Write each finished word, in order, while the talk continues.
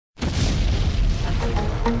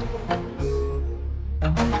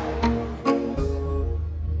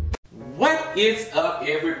What is up,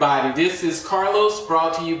 everybody? This is Carlos,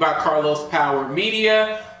 brought to you by Carlos Power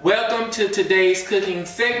Media. Welcome to today's cooking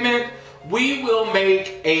segment. We will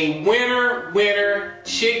make a winner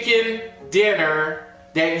chicken dinner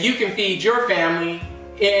that you can feed your family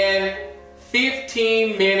in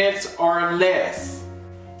 15 minutes or less.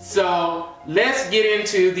 So let's get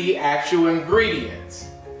into the actual ingredients.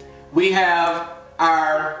 We have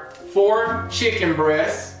our 4 chicken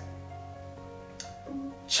breasts.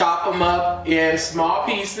 Chop them up in small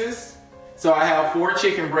pieces. So I have 4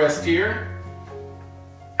 chicken breasts here.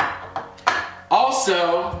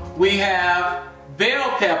 Also, we have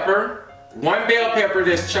bell pepper. 1 bell pepper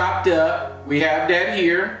that's chopped up. We have that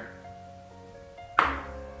here.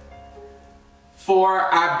 For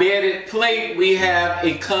our bedded plate, we have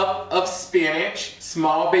a cup of spinach,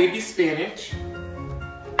 small baby spinach.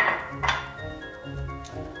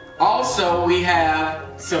 Also, we have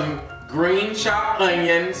some green chopped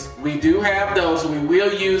onions. We do have those. We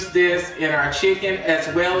will use this in our chicken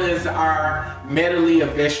as well as our medley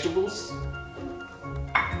of vegetables.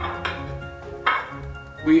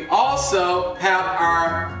 We also have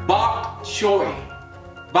our bok choy.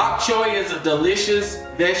 Bok choy is a delicious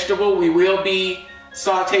vegetable. We will be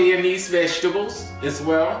sauteing these vegetables as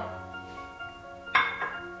well.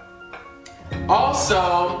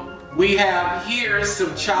 Also, we have here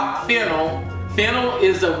some chopped fennel. Fennel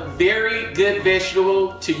is a very good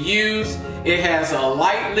vegetable to use. It has a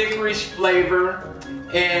light licorice flavor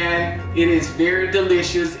and it is very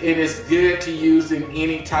delicious and it's good to use in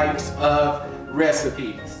any types of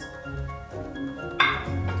recipes.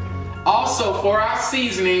 Also, for our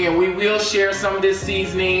seasoning, and we will share some of this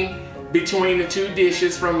seasoning between the 2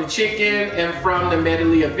 dishes from the chicken and from the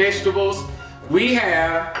medley of vegetables, we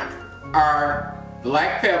have our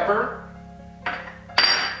black pepper.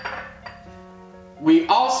 We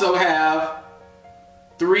also have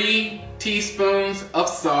 3 teaspoons of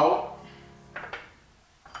salt.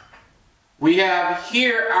 We have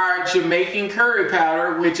here our Jamaican curry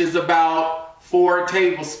powder, which is about 4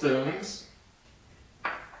 tablespoons.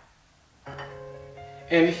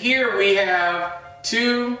 And here we have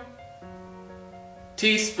 2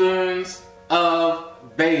 teaspoons of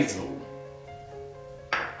basil.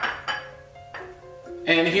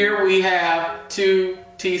 And here we have 2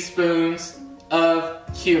 teaspoons of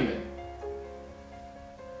cumin.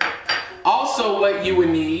 Also, what you would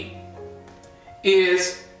need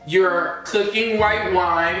is your cooking white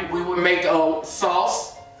wine. We would make a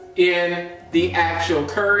sauce in the actual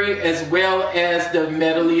curry as well as the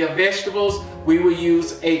medley of vegetables. We will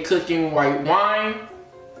use a cooking white wine.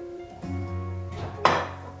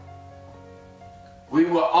 We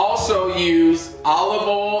will also use olive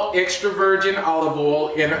oil, extra virgin olive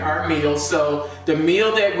oil in our meal. So the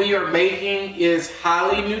meal that we are making is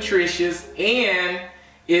highly nutritious and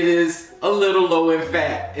it is a little low in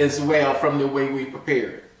fat as well from the way we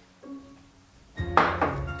prepare it.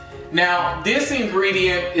 Now, this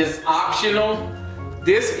ingredient is optional.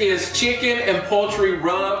 This is chicken and poultry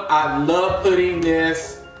rub. I love putting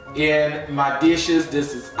this in my dishes.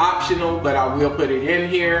 This is optional, but I will put it in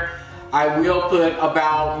here. I will put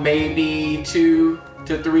about maybe 2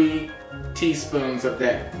 to 3 teaspoons of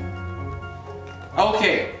that.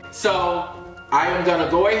 Okay, so I am gonna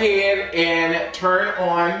go ahead and turn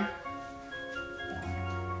on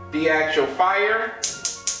the actual fire.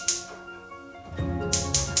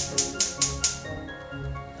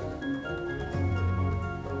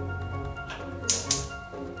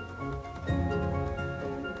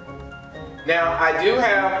 Now, I do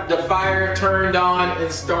have the fire turned on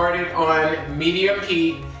and started on medium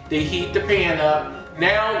heat to heat the pan up.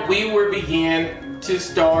 Now we will begin to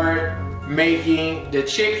start making the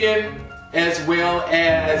chicken as well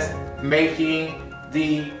as making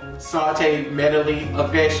the sauteed medley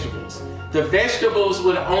of vegetables. The vegetables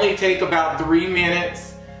would only take about 3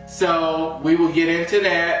 minutes, so we will get into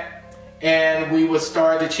that and we will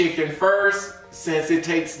start the chicken first since it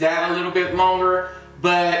takes that a little bit longer,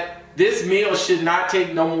 but this meal should not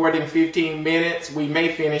take no more than 15 minutes. We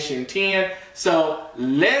may finish in 10. So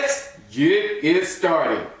let's get it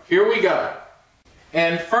started. Here we go.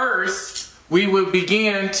 And first, we will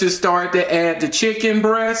begin to start to add the chicken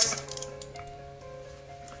breast.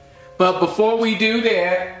 But before we do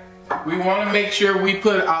that, we want to make sure we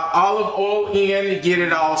put our olive oil in to get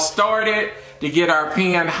it all started, to get our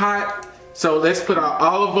pan hot. So let's put our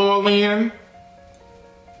olive oil in.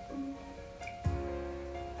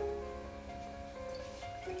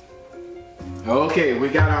 Okay, we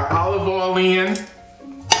got our olive oil in.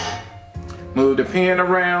 Move the pan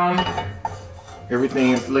around.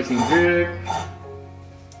 Everything is looking good.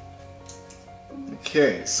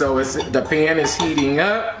 Okay, so the pan is heating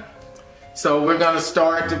up. So we're gonna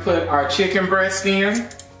start to put our chicken breast in.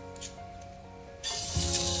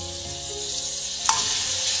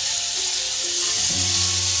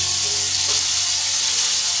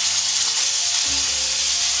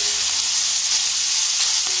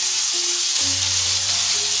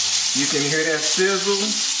 You can hear that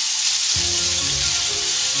sizzle.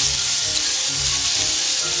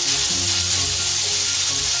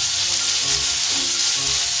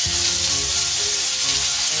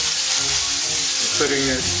 Putting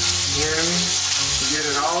it in, get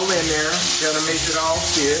it all in there, gotta make it all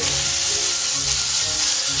fit.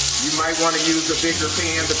 You might want to use a bigger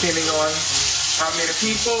pan depending on how many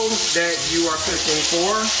people that you are cooking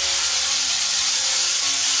for.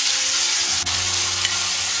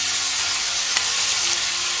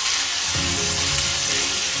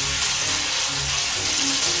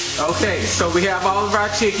 Okay, so we have all of our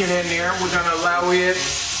chicken in there. We're gonna allow it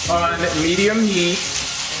on medium heat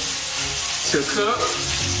to cook.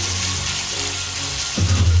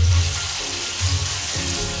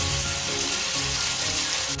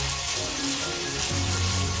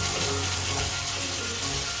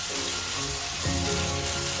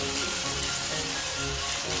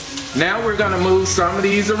 Now we're going to move some of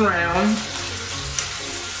these around.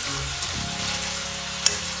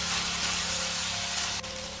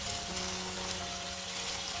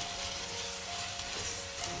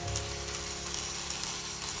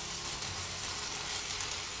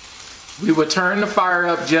 We will turn the fire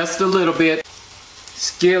up just a little bit,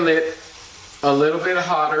 skillet a little bit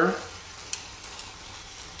hotter.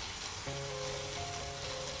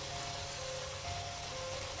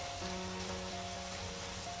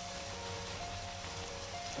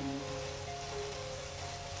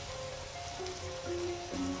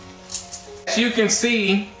 As you can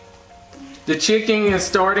see, the chicken is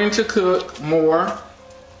starting to cook more.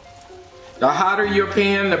 The hotter your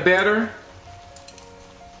pan, the better.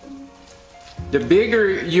 The bigger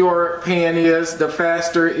your pan is, the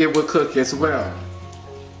faster it will cook as well.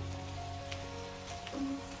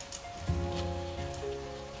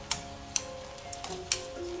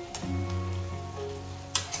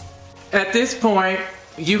 At this point,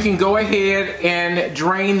 you can go ahead and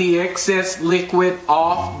drain the excess liquid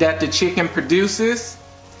off that the chicken produces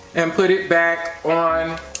and put it back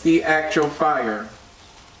on the actual fire.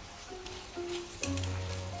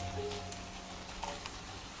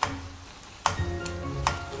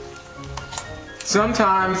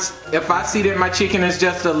 Sometimes, if I see that my chicken is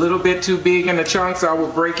just a little bit too big in the chunks, I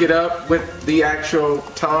will break it up with the actual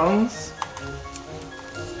tongs.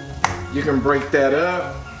 You can break that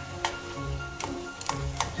up.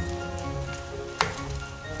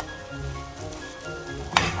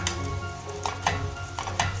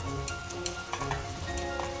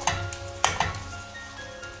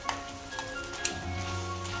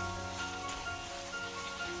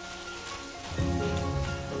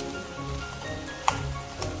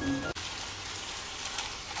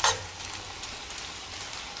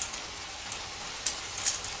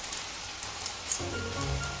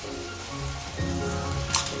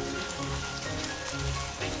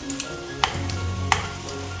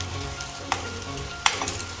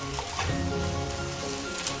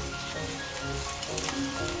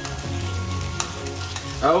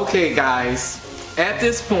 Okay guys, at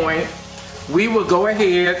this point we will go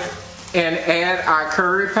ahead and add our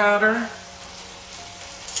curry powder.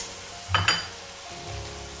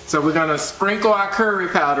 So we're going to sprinkle our curry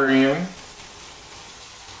powder in.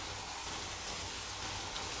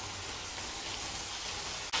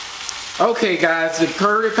 Okay guys, the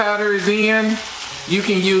curry powder is in. You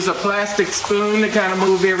can use a plastic spoon to kind of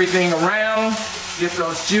move everything around, get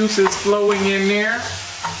those juices flowing in there.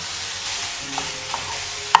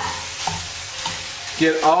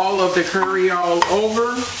 Get all of the curry all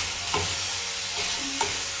over.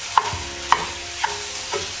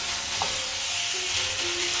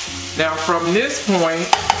 Now from this point,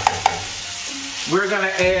 we're going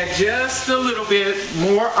to add just a little bit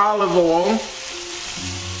more olive oil.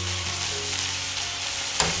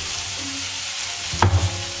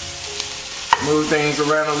 Move things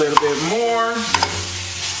around a little bit more.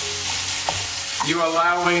 You're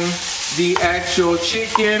allowing the actual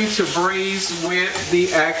chicken to braise with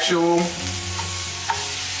the actual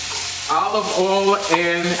olive oil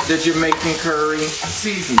and the Jamaican curry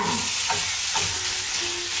seasoning.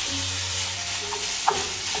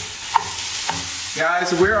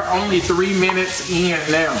 Guys, we're only 3 minutes in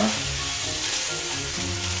now.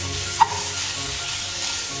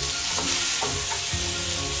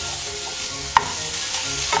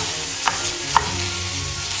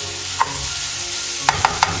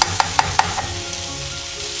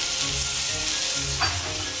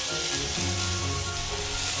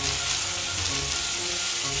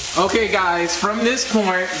 Okay guys, from this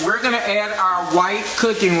point, we're gonna add our white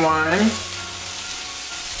cooking wine.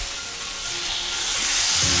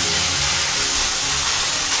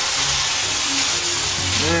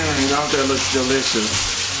 Don't that look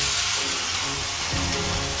delicious?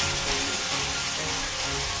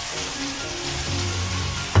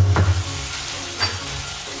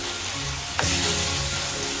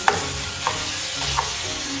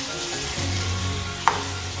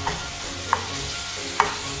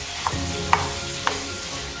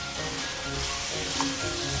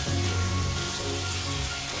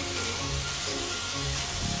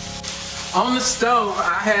 On the stove,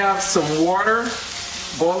 I have some water,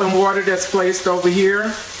 boiling water that's placed over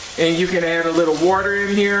here, and you can add a little water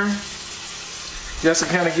in here just to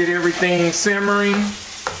kind of get everything simmering.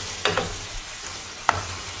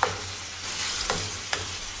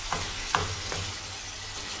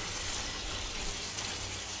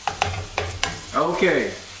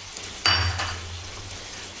 Okay.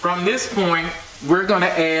 From this point, we're going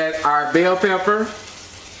to add our bell pepper.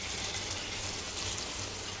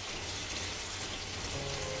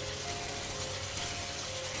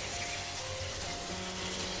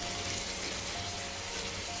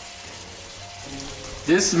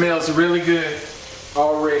 This smells really good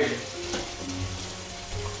already.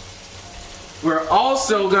 We're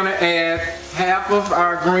also going to add half of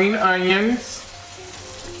our green onions.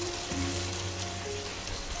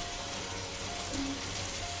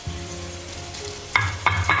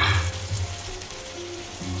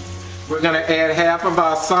 We're going to add half of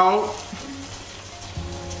our salt.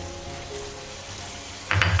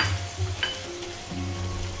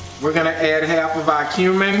 We're going to add half of our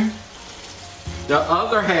cumin. The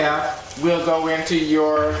other half will go into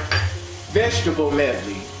your vegetable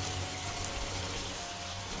medley.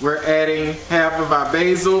 We're adding half of our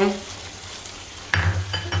basil.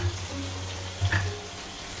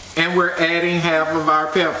 And we're adding half of our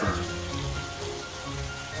pepper.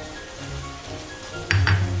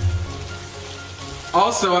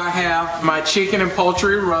 Also, I have my chicken and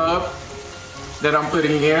poultry rub that I'm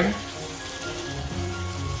putting in.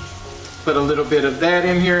 Put a little bit of that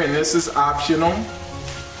in here, and this is optional.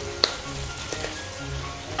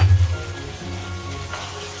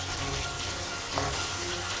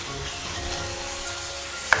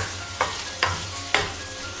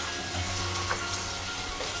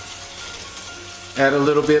 Add a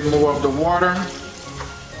little bit more of the water.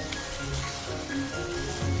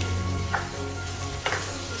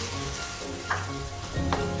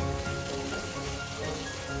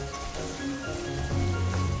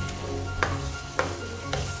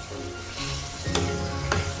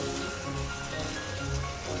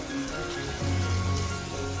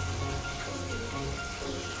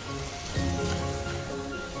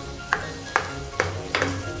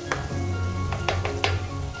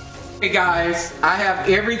 Hey guys, I have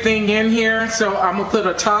everything in here, so I'm gonna put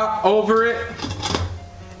a top over it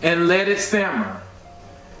and let it simmer.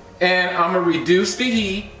 And I'm gonna reduce the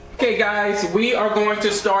heat. Okay guys, we are going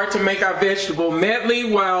to start to make our vegetable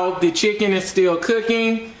medley while the chicken is still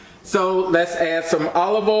cooking. So let's add some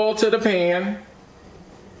olive oil to the pan.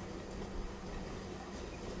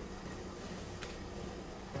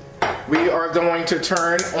 We are going to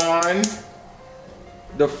turn on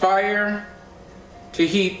the fire to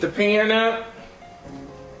heat the pan up.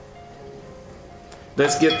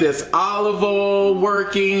 Let's get this olive oil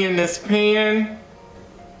working in this pan.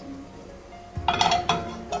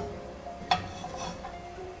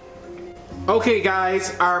 Okay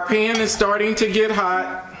guys, our pan is starting to get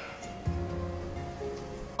hot.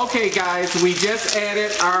 Okay guys, we just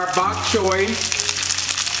added our bok choy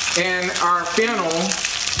and our fennel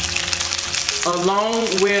along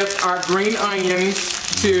with our green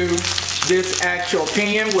onions to this actual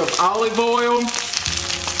pan with olive oil.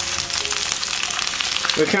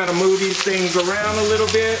 We'll kind of move these things around a little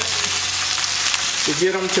bit to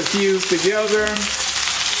get them to fuse together.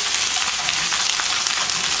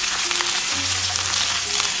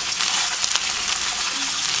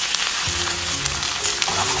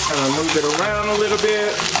 Kind of move it around a little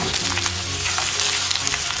bit.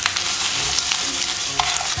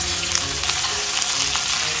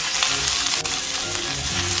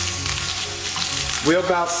 We're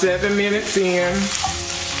about 7 minutes in.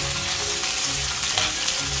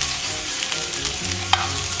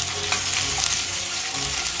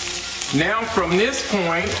 Now from this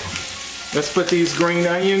point, let's put these green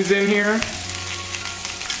onions in here.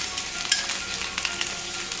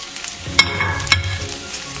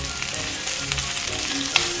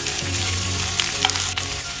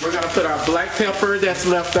 We're gonna put our black pepper that's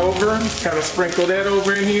left over, kind of sprinkle that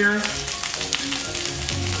over in here.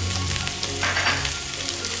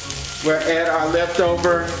 We'll add our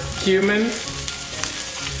leftover cumin.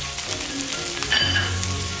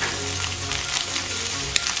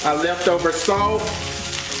 Our leftover salt.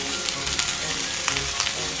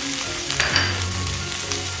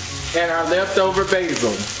 And our leftover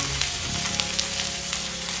basil.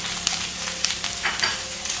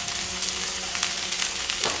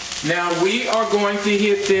 Now we are going to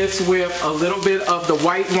hit this with a little bit of the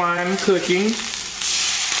white wine cooking.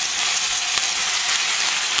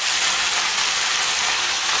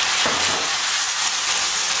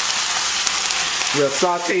 We'll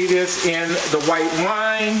saute this in the white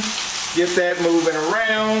wine, get that moving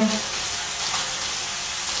around.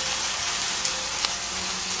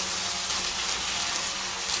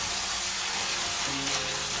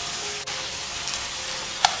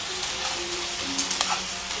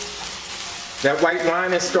 That white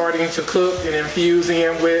wine is starting to cook and infuse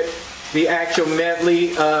in with the actual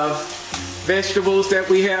medley of vegetables that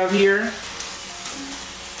we have here.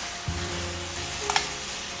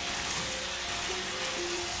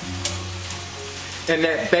 And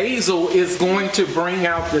that basil is going to bring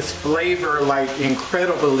out this flavor like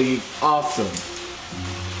incredibly awesome.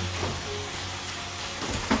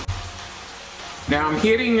 Now I'm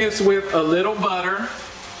hitting this with a little butter.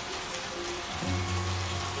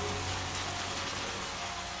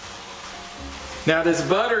 Now this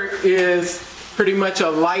butter is pretty much a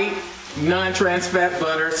light, non-trans fat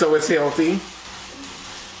butter, so it's healthy.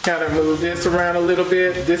 Kind of move this around a little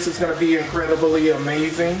bit. This is going to be incredibly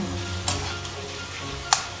amazing.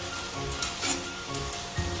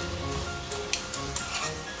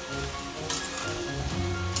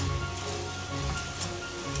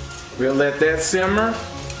 We'll let that simmer.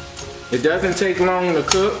 It doesn't take long to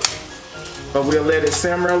cook, but we'll let it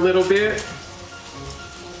simmer a little bit.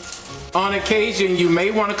 On occasion, you may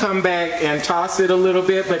want to come back and toss it a little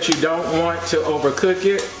bit, but you don't want to overcook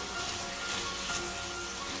it.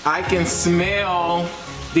 I can smell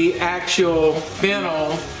the actual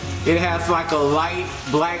fennel. It has like a light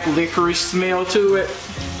black licorice smell to it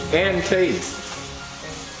and taste.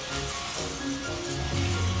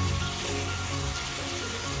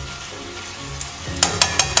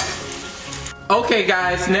 Okay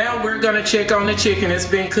guys, now we're gonna check on the chicken. It's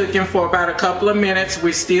been cooking for about a couple of minutes.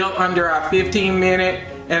 We're still under our 15-minute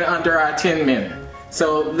and under our 10-minute.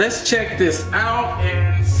 So let's check this out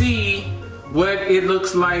and see what it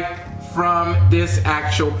looks like from this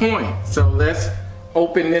actual point. So let's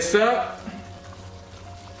open this up.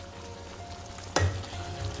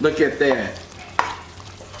 Look at that.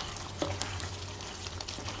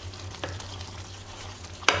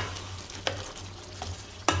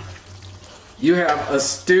 You have a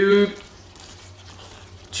stewed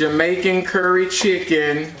Jamaican curry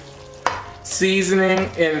chicken,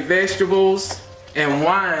 seasoning and vegetables and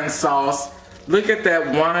wine sauce. Look at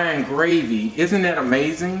that wine gravy. Isn't that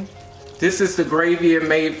amazing? This is the gravy it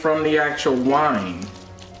made from the actual wine.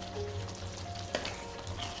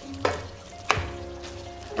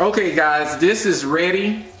 Okay guys, this is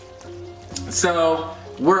ready. So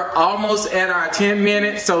we're almost at our 10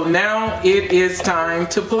 minutes. So now it is time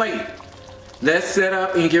to plate. Let's set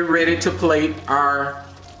up and get ready to plate our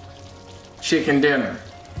chicken dinner.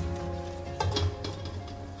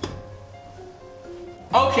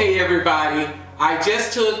 Okay everybody, I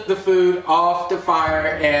just took the food off the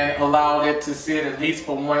fire and allowed it to sit at least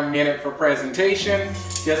for 1 minute for presentation,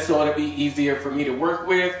 just so it'll be easier for me to work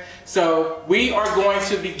with. So we are going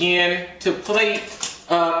to begin to plate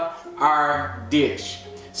up our dish.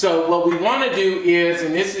 So what we want to do is,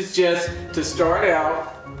 and this is just to start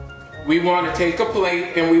out, we want to take a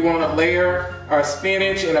plate and we want to layer our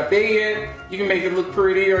spinach in a bed. You can make it look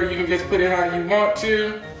pretty or you can just put it how you want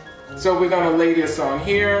to. So we're going to lay this on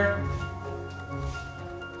here.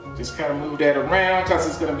 Just kind of move that around because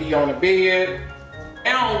it's going to be on the bed.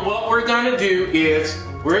 And what we're going to do is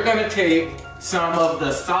we're going to take some of the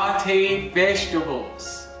sauteed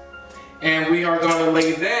vegetables and we are going to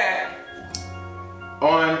lay that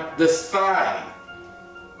on the side.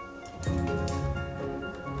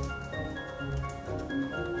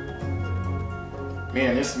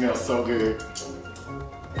 Man, this smells so good.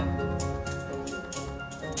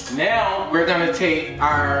 Now we're gonna take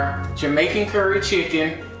our Jamaican curry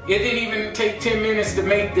chicken. It didn't even take 10 minutes to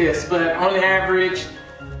make this, but on average,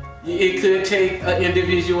 it could take an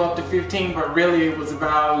individual up to 15, but really it was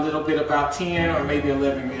about a little bit about 10 or maybe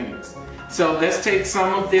 11 minutes. So let's take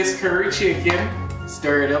some of this curry chicken,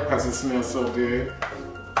 stir it up because it smells so good.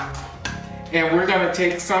 And we're gonna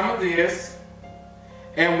take some of this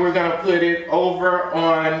and we're gonna put it over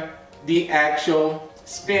on the actual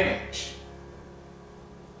spinach.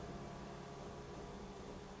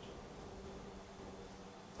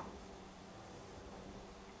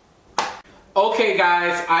 Okay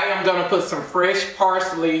guys, I am gonna put some fresh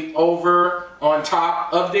parsley over on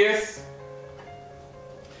top of this.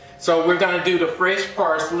 So we're gonna do the fresh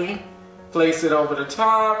parsley. Place it over the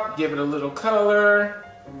top, give it a little color.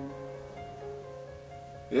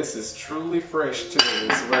 This is truly fresh too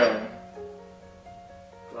as well.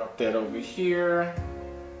 Drop that over here.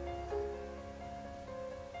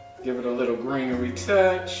 Give it a little greenery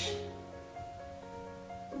touch.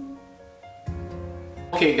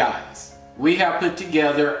 Okay guys, we have put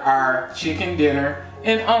together our chicken dinner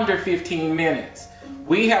in under 15 minutes.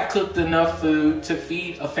 We have cooked enough food to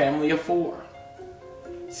feed a family of 4.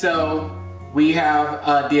 So we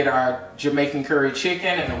have did our Jamaican curry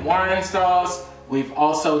chicken and the wine sauce. We've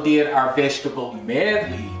also did our vegetable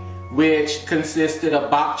medley, which consisted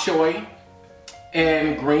of bok choy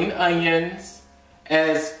and green onions,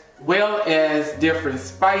 as well as different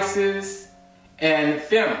spices and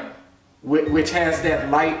fennel, which has that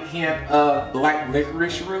light hint of black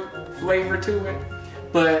licorice root flavor to it.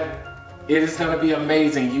 But it is going to be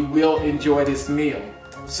amazing. You will enjoy this meal.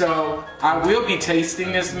 So I will be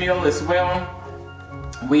tasting this meal as well.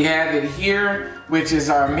 We have it here, which is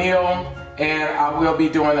our meal, and I will be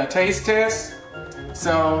doing a taste test.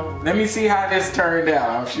 So let me see how this turned out.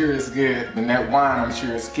 I'm sure it's good, and that wine I'm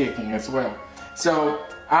sure is kicking as well. So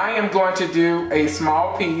I am going to do a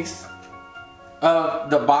small piece of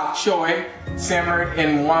the bok choy simmered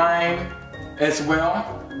in wine as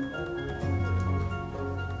well.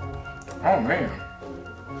 Oh man,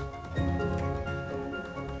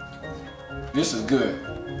 this is good.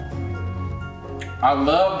 I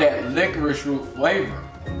love that licorice root flavor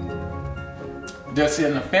that's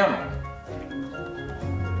in the fennel.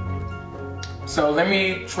 So let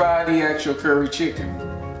me try the actual curry chicken.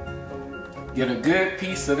 Get a good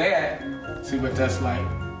piece of that. See what that's like.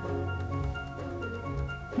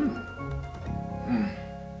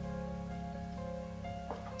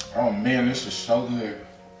 Oh man, this is so good.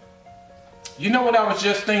 You know what I was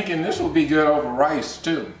just thinking? This would be good over rice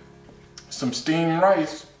too. Some steamed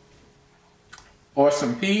rice. Or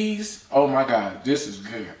some peas. Oh my God, this is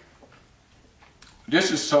good.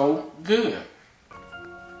 This is so good.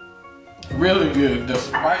 Really good. The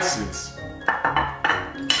spices.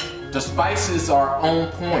 The spices are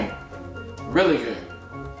on point. Really good.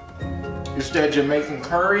 It's that Jamaican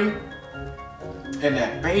curry and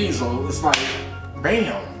that basil. It's like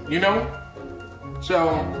bam, you know?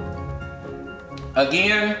 So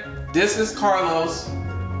again, this is Carlos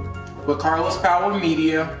with Carlos Power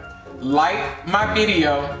Media. Like my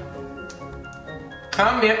video,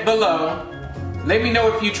 comment below, let me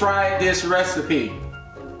know if you tried this recipe.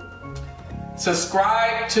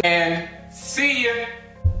 Subscribe to, and see ya.